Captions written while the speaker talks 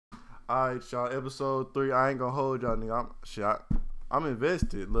Alright, y'all. Episode 3. I ain't gonna hold y'all, nigga. I'm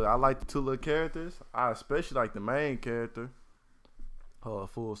invested. Look, I like the 2 little characters. I especially like the main character.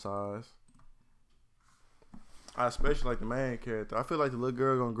 Full size. I especially like the main character. I feel like the little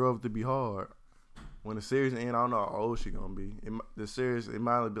girl gonna grow up to be hard. When the series end, I don't know how old she gonna be. The series, it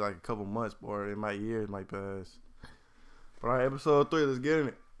might only be like a couple months, or it might years might pass. But alright, episode 3. Let's get in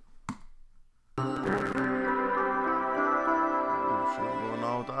it. What's going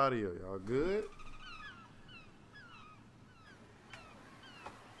on with the audio? Y'all good?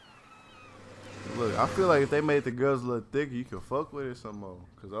 Look, I feel like if they made the girls a little thicker, you can fuck with it some more.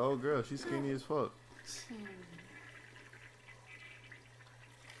 Cause the old girl, she's skinny as fuck.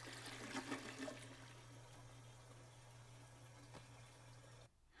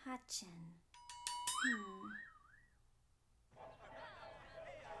 Hachin.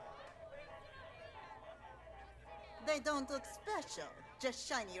 They don't look special, just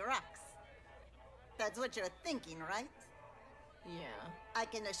shiny rocks. That's what you're thinking, right? Yeah. I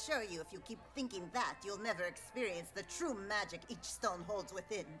can assure you, if you keep thinking that, you'll never experience the true magic each stone holds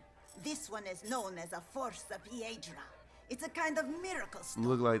within. This one is known as a Forza Piedra. It's a kind of miracle stone.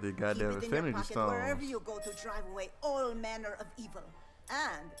 Look like the goddamn Keep it in your infinity pocket stones. wherever you go to drive away all manner of evil.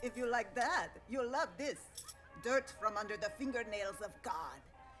 And if you like that, you'll love this. Dirt from under the fingernails of God.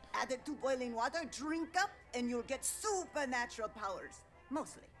 Add it to boiling water, drink up, and you'll get supernatural powers.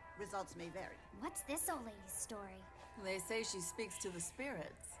 Mostly. Results may vary. What's this old lady's story? They say she speaks to the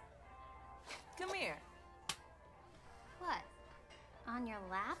spirits. Come here. What? On your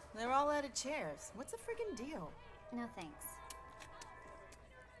lap? They're all out of chairs. What's the friggin' deal? No thanks.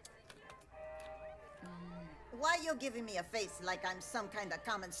 Why you giving me a face like I'm some kind of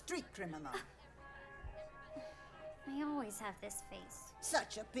common street criminal? I always have this face.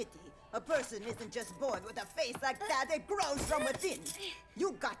 Such a pity. A person isn't just born with a face like that, it grows from within.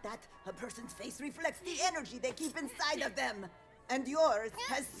 You got that? A person's face reflects the energy they keep inside of them. And yours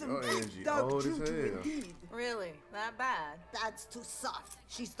has some Your energy dark old as juju hell. indeed. Really? That bad? That's too soft.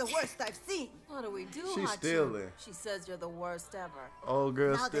 She's the worst I've seen. What do we do, She's Hachi? stealing. She says you're the worst ever. Old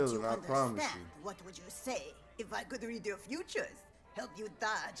girl Now that you stealing, I promise understand, you. what would you say if I could read your futures? Help you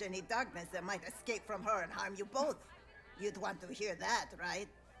dodge any darkness that might escape from her and harm you both. You'd want to hear that, right?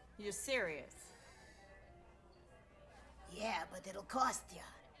 You're serious? Yeah, but it'll cost you.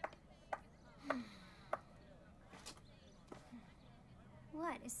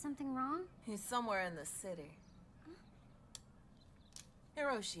 What? Is something wrong? He's somewhere in the city.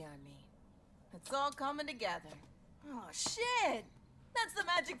 Hiroshi, I mean. It's all coming together. Oh, shit! That's the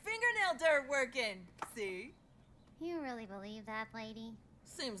magic fingernail dirt working! See? You really believe that, lady?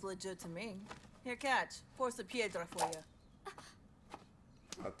 Seems legit to me. Here, catch. Forza Piedra for you.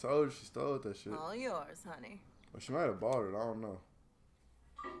 I told you she stole that shit. All yours, honey. Well, she might have bought it. I don't know.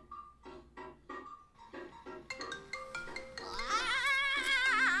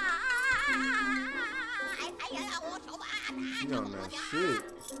 She on that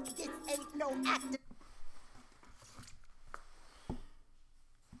shit. This ain't no act.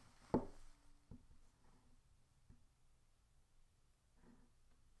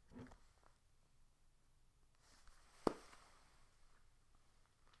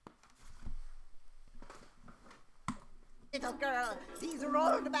 Little girl, these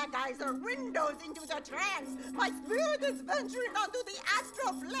rolled back eyes are windows into the trance. My spirit is venturing onto the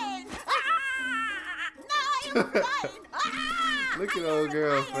astral plane. Now I am flying. Look at old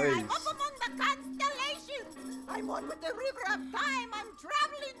girl's face. I'm up among the constellations. I'm one with the river of time. I'm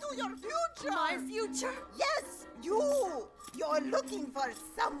traveling to your future. My future? Yes, you. You're looking for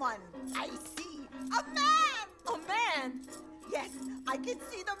someone. I see. A man. A man? Yes, I can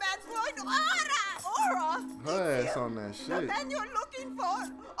see the man's glowing aura. Aura? Her It's ass him. on that The shit. man you're looking for.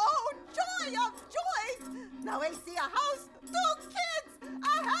 Oh, joy of joys. Now I see a house, 2 kids,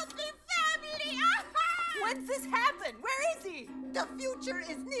 a happy family. When's this happen? Where is he? The future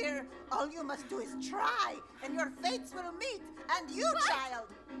is near. All you must do is try, and your fates will meet. And you, child,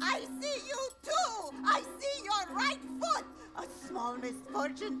 I see you too. I see your right foot. A small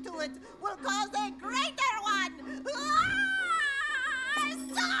misfortune to it will cause a greater one.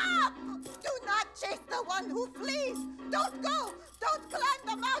 Stop! Do not chase the one who flees. Don't go. Don't climb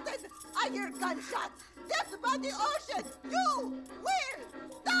the mountain. I hear gunshots. Death by the ocean. You will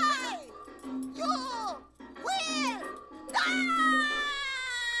die. You will die.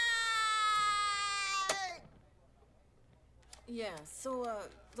 Yeah, so,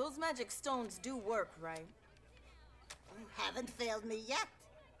 those magic stones do work, right? Haven't failed me yet.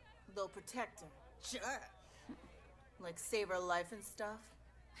 They'll protect her. Sure. Like save her life and stuff?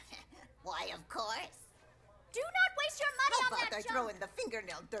 Why, of course. Do not waste your money How on about that I junk! throw in the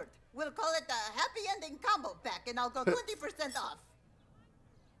fingernail dirt? We'll call it a happy ending combo pack, and I'll go 20% off.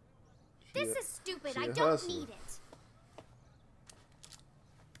 This is stupid. she I a don't hustler. need it.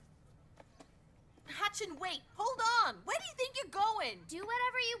 Hatchin, wait. Hold on. Where do you think you're going? Do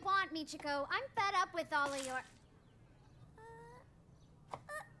whatever you want, Michiko. I'm fed up with all of your...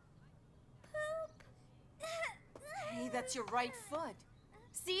 poop. Hey, that's your right foot.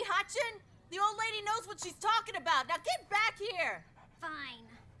 See, Hatchin? The old lady knows what she's talking about. Now get back here. Fine.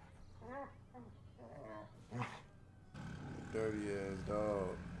 Dirty ass dog.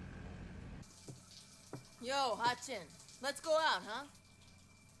 Yo, Hatchin, let's go out, huh?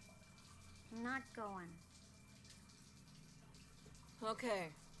 Not going. Okay.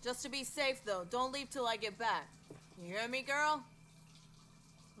 Just to be safe, though, don't leave till I get back. You hear me, girl?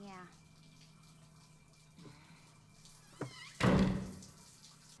 Yeah.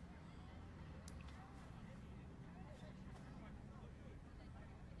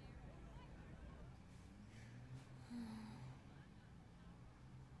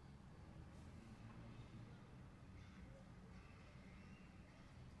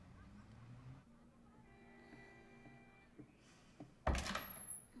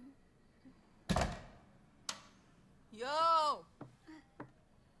 Yo!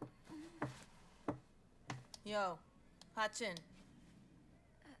 Yo, Hatchin.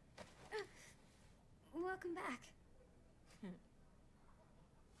 Welcome back.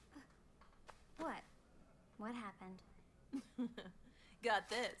 What? What happened? Got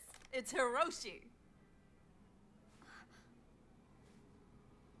this. It's Hiroshi.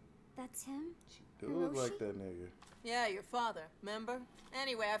 That's him? Do look like Hiroshi? that nigga. Yeah, your father, remember?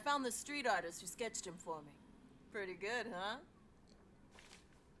 Anyway, I found the street artist who sketched him for me. Pretty good, huh?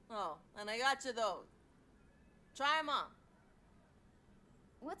 Oh, and I got you those. Try them on.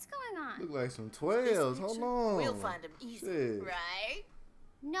 What's going on? Look like some This 12s. Hold picture? on. We'll find him easy, Shit. right?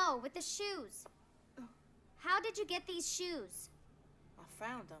 No, with the shoes. How did you get these shoes? I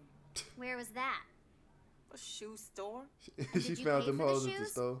found them. Where was that? A shoe store? And She did you found pay them for the hoes at the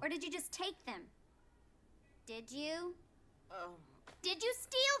shoes, store. or did you just take them? Did you? Oh. Did you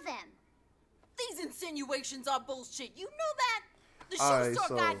steal them? These insinuations are bullshit. You know that? The shoe Alright,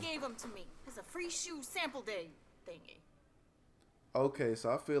 store guy so- gave them to me as a free shoe sample day thingy. Okay, so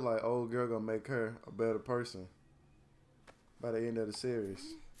I feel like old girl gonna make her a better person by the end of the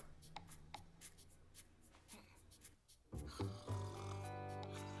series.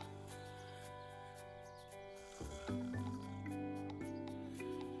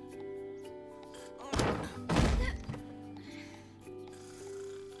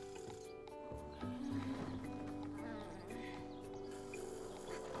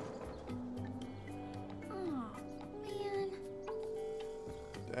 Oh, man.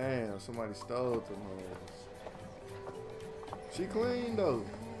 Damn, somebody stole them hoes. She clean though.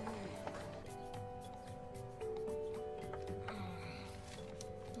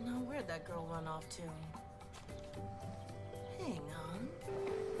 Now, where'd that girl run off to? Hang on.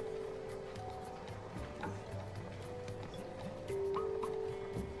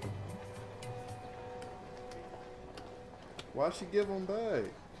 Why she give them back?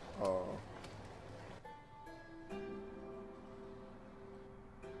 Oh,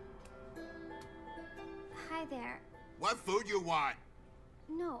 Hi there. What food you want?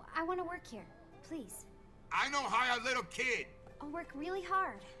 No, I want to work here. Please. I know hire a little kid. I'll work really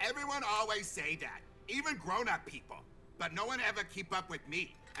hard. Everyone always say that, even grown-up people. But no one ever keep up with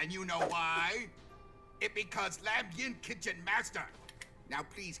me. And you know why? It because Lambian kitchen master. Now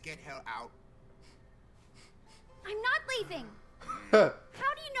please get her out. I'm not leaving. How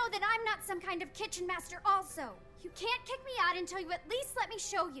do you know that I'm not some kind of kitchen master also? You can't kick me out until you at least let me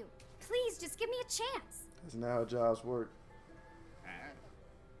show you. Please, just give me a chance. that's not how jobs work. Huh?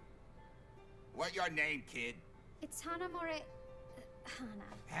 What your name, kid? It's Hanamore... Hana.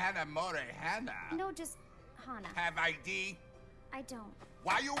 Hannah More Hannah. No, just Hana. Have ID? I don't.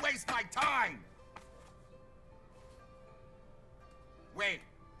 Why you waste my time? Wait,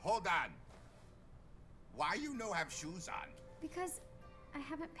 hold on. Why you no have shoes on? Because I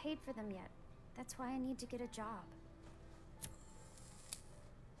haven't paid for them yet. That's why I need to get a job.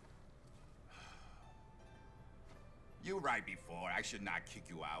 You right before. I should not kick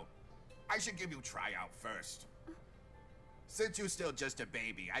you out. I should give you tryout first. Since you're still just a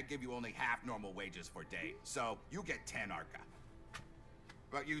baby, I give you only half normal wages for day. So you get 10 arca.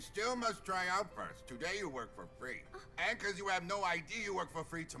 But you still must try out first. Today you work for free. And because you have no ID, you work for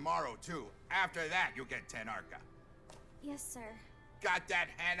free tomorrow too. After that, you get 10 arca. Yes, sir. Got that,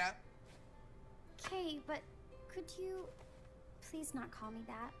 Hannah? Okay, but could you please not call me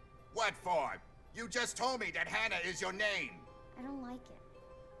that? What for? You just told me that Hannah is your name. I don't like it.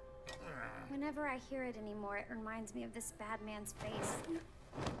 Whenever I hear it anymore, it reminds me of this bad man's face.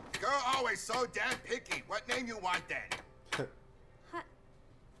 Girl always so damn picky. What name you want then?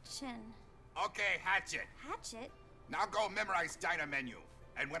 Chin. Okay, Hatchet. Hatchet? Now go memorize diner menu.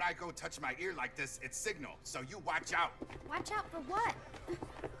 And when I go touch my ear like this, it's signal. So you watch out. Watch out for what?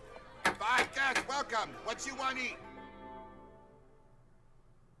 Bye, guys. Welcome. What you want to eat?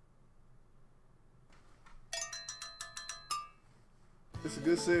 It's a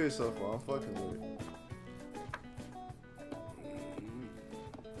good series so far. I'm fucking with it.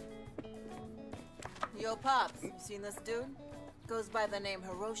 Yo, Pops, you seen this dude? Goes by the name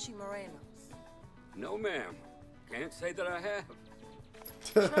Hiroshi Morenos. No, ma'am. Can't say that I have.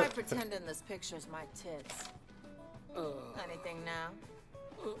 Try pretending this picture's my tits. Anything now?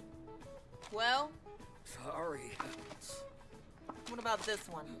 Well? Sorry. What about this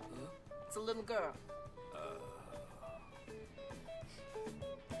one? It's a little girl.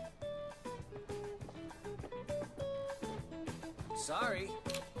 Sorry.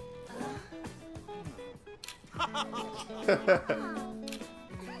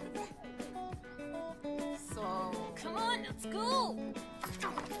 So... Come on, let's go!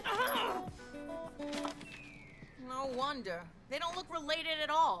 No wonder. They don't look related at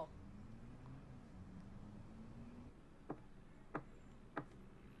all.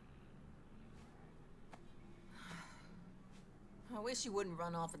 I wish you wouldn't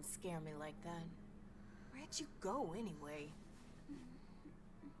run off and scare me like that. Where'd you go, anyway?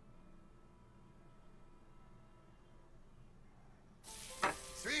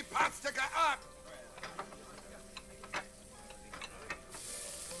 Three pot sticker up!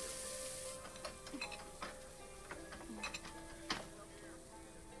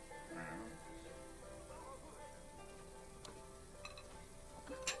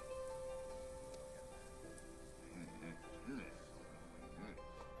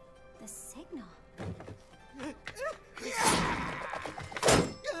 The signal.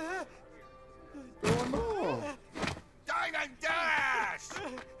 What's going on? Dine and dash!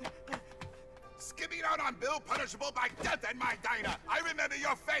 Skipping out on bill punishable by death at my diner. I remember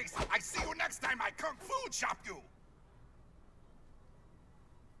your face. I see you next time I kung fu chop you.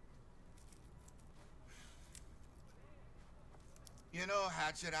 You know,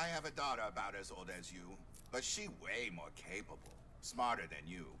 Hatchet, I have a daughter about as old as you, but she way more capable. Smarter than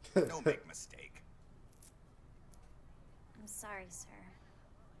you. Don't make mistake. I'm sorry, sir.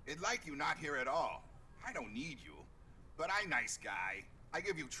 It like you not here at all. I don't need you. But I nice guy. I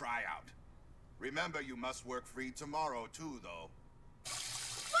give you tryout. Remember, you must work free tomorrow, too, though.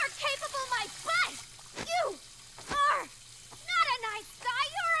 More capable, my butt! You are not a nice guy,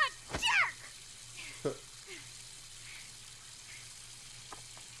 you're a jerk!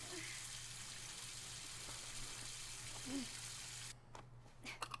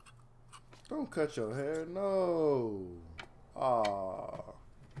 Don't cut your hair, no. Ah.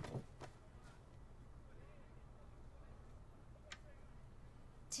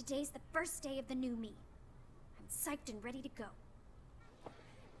 Today's the first day of the new me. I'm psyched and ready to go.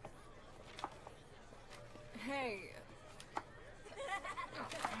 Hey.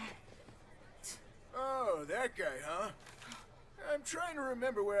 Oh, that guy, huh? I'm trying to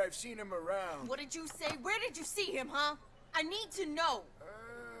remember where I've seen him around. What did you say? Where did you see him, huh? I need to know.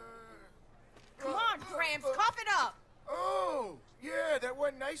 Come on, Gramps, cough it up. Oh, yeah, that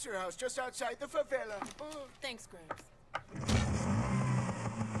one nicer house just outside the favela. Oh. Thanks, Gramps.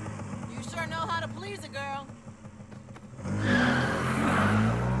 You sure know how to please a girl.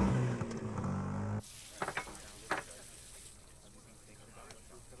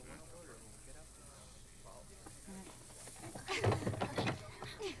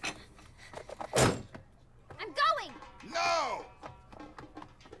 I'm going! No!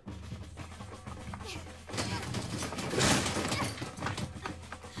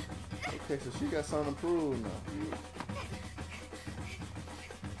 Okay, so she got something to prove now.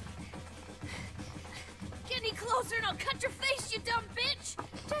 Get any closer and I'll cut your face, you dumb bitch!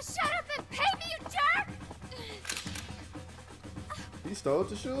 Just shut up and pay me, you jerk! He stole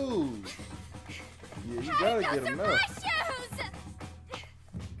the shoes. Yeah, you Hey, gotta those get are him my now. shoes!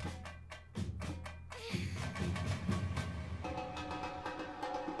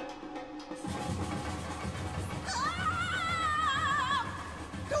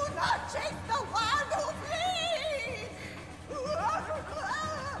 Do not chase the wild who flees!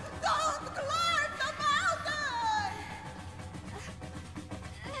 Don't climb the mountain!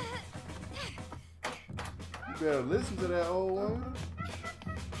 You better listen to that old woman.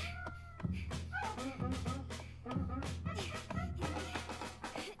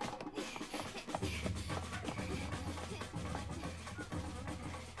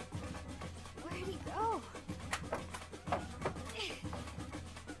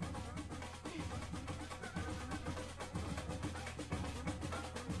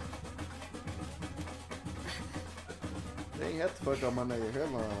 ain't have to fuck up my nigga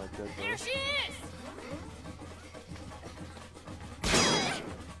hairline like that, though. There she is!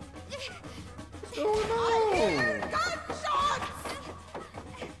 What's going on? Gunshots!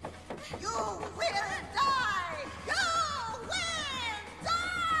 You will die! You will die!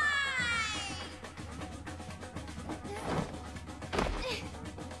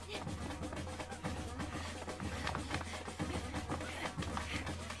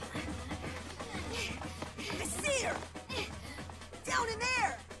 I see her! Down in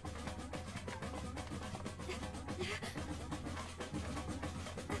there!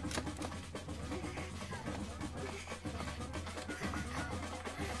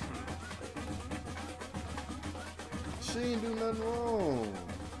 She ain't do nothing wrong.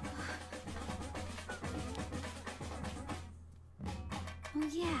 Oh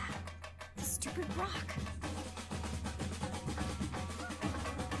yeah, the stupid rock.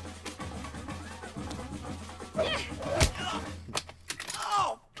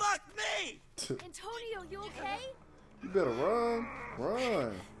 Oh, fuck me! Antonio, you okay? You better run.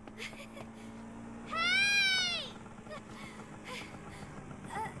 Run. Hey!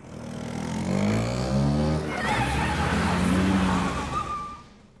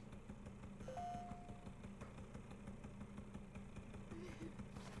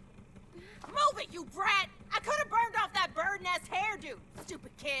 Move it, you brat! I could have burned off that bird nest hairdo,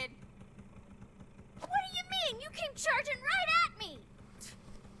 stupid kid. What do you mean? You came charging right at me!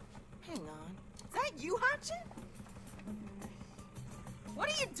 Hang on. Is that you, Hatchet? What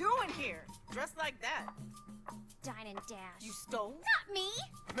are you doing here? Dressed like that? Dine and dash. You stole? Not me!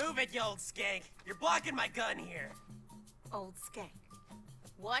 Move it, you old skank. You're blocking my gun here. Old skank.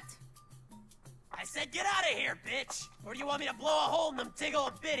 What? I said get out of here, bitch! Or do you want me to blow a hole in them tig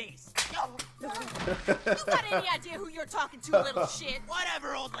old bitties? You got any idea who you're talking to, little shit?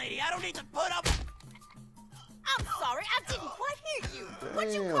 Whatever, old lady. I don't need to put up... I'm sorry, I didn't quite hear you.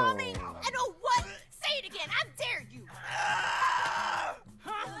 What'd you call me? And oh what? Say it again, I dare you. Ah!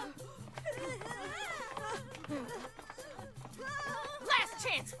 Huh? Last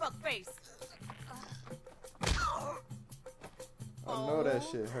chance, fuckface. I know that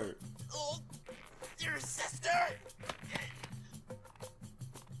shit hurt. Oh, your sister?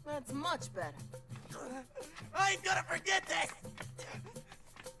 That's much better. I ain't gonna forget this!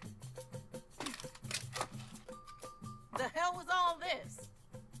 The hell was all this?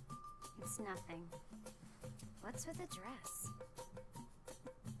 It's nothing. What's with the dress?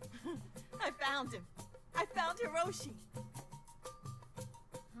 I found him. I found Hiroshi.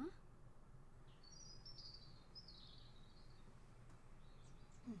 Huh?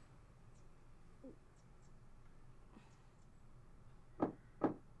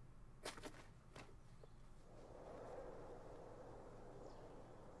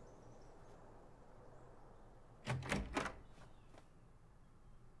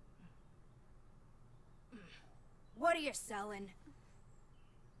 What are you selling?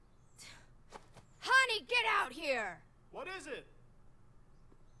 Honey, get out here! What is it?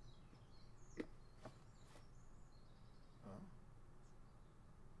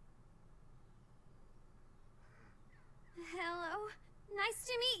 Hello. Nice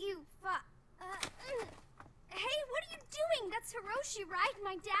to meet you, hey, what are you doing? That's Hiroshi, right?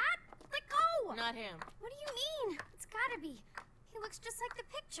 My dad? Let go! Not him. What do you mean? It's gotta be. He looks just like the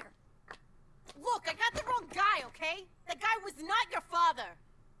picture. Look, I got the wrong guy, okay? The guy was not your father.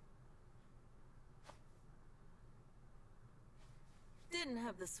 Didn't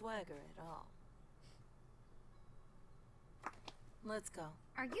have the swagger at all. Let's go.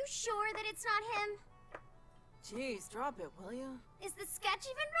 Are you sure that it's not him? Jeez, drop it, will you? Is the sketch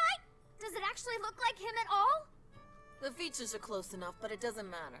even right? Does it actually look like him at all? The features are close enough, but it doesn't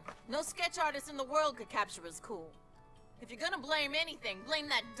matter. No sketch artist in the world could capture as cool. If you're gonna blame anything, blame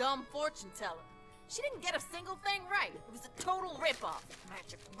that dumb fortune teller. She didn't get a single thing right. It was a total ripoff.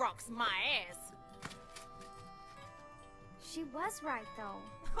 Magic rocks my ass. She was right, though.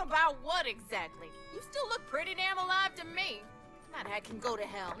 About what exactly? You still look pretty damn alive to me. That hag can go to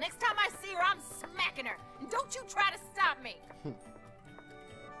hell. Next time I see her, I'm smacking her. And don't you try to stop me.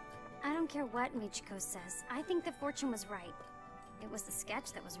 I don't care what Michiko says. I think the fortune was right. It was the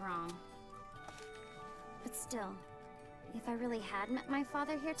sketch that was wrong. But still, if I really had met my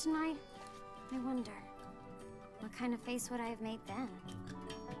father here tonight, I wonder, what kind of face would I have made then?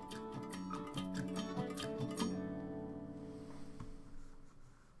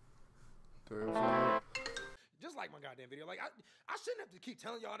 Just like my goddamn video. Like, I shouldn't have to keep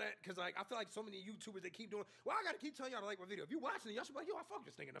telling y'all that, because, like, I feel like so many YouTubers, they keep doing, well, I gotta keep telling y'all to like my video. If you're watching it, y'all should be like, yo, I fuck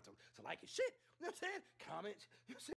this thing enough to like it. Shit. You know what I'm saying? Comment. You know what I'm saying?